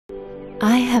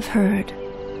I have heard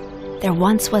there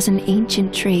once was an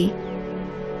ancient tree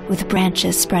with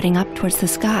branches spreading up towards the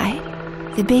sky.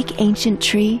 The big ancient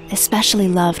tree especially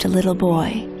loved a little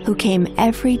boy who came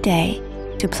every day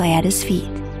to play at his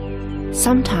feet.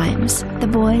 Sometimes the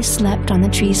boy slept on the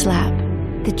tree's lap.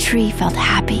 The tree felt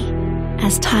happy.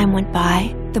 As time went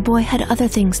by, the boy had other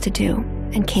things to do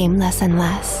and came less and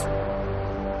less.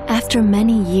 After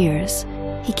many years,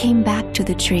 he came back to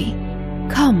the tree.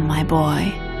 "Come, my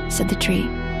boy," said the tree.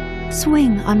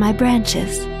 "Swing on my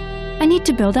branches. I need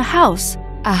to build a house."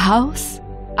 "A house?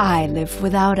 I live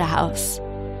without a house.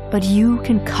 But you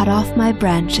can cut off my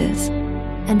branches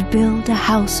and build a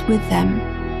house with them."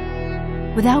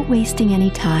 Without wasting any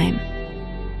time,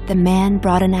 the man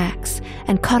brought an axe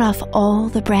and cut off all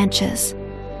the branches.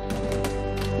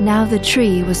 Now the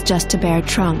tree was just a bare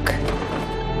trunk.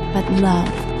 But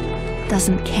love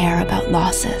doesn't care about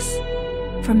losses.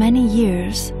 For many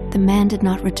years, the man did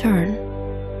not return.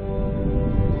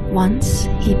 Once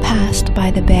he passed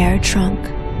by the bare trunk.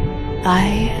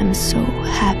 "I am so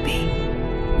happy.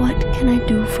 What can I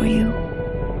do for you?"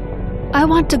 "I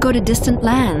want to go to distant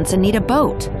lands and need a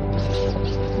boat."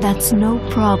 "That's no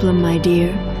problem, my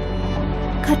dear.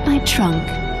 Cut my trunk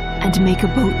and make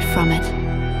a boat from it."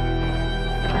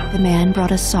 The man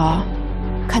brought a saw,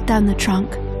 cut down the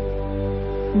trunk,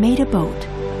 made a boat,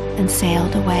 and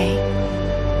sailed away.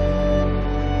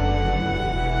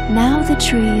 Now the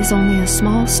tree is only a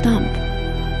small stump,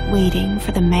 waiting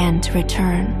for the man to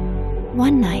return.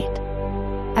 One night,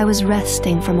 I was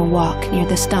resting from a walk near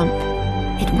the stump.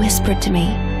 It whispered to me,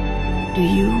 "Do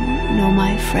you know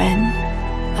my friend?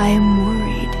 I am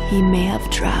worried he may have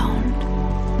drowned.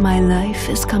 My life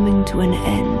is coming to an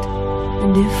end,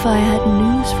 and if I had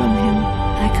news from him,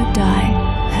 I could die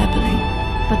happily.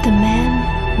 But the man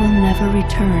will never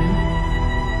return,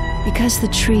 because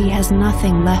the tree has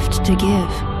nothing left to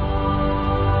give.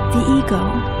 The ego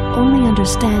only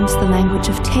understands the language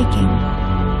of taking.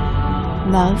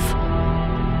 Love,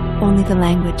 only the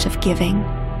language of giving.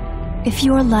 If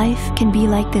your life can be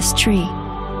like this tree,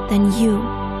 then you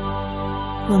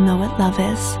will know what love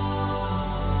is."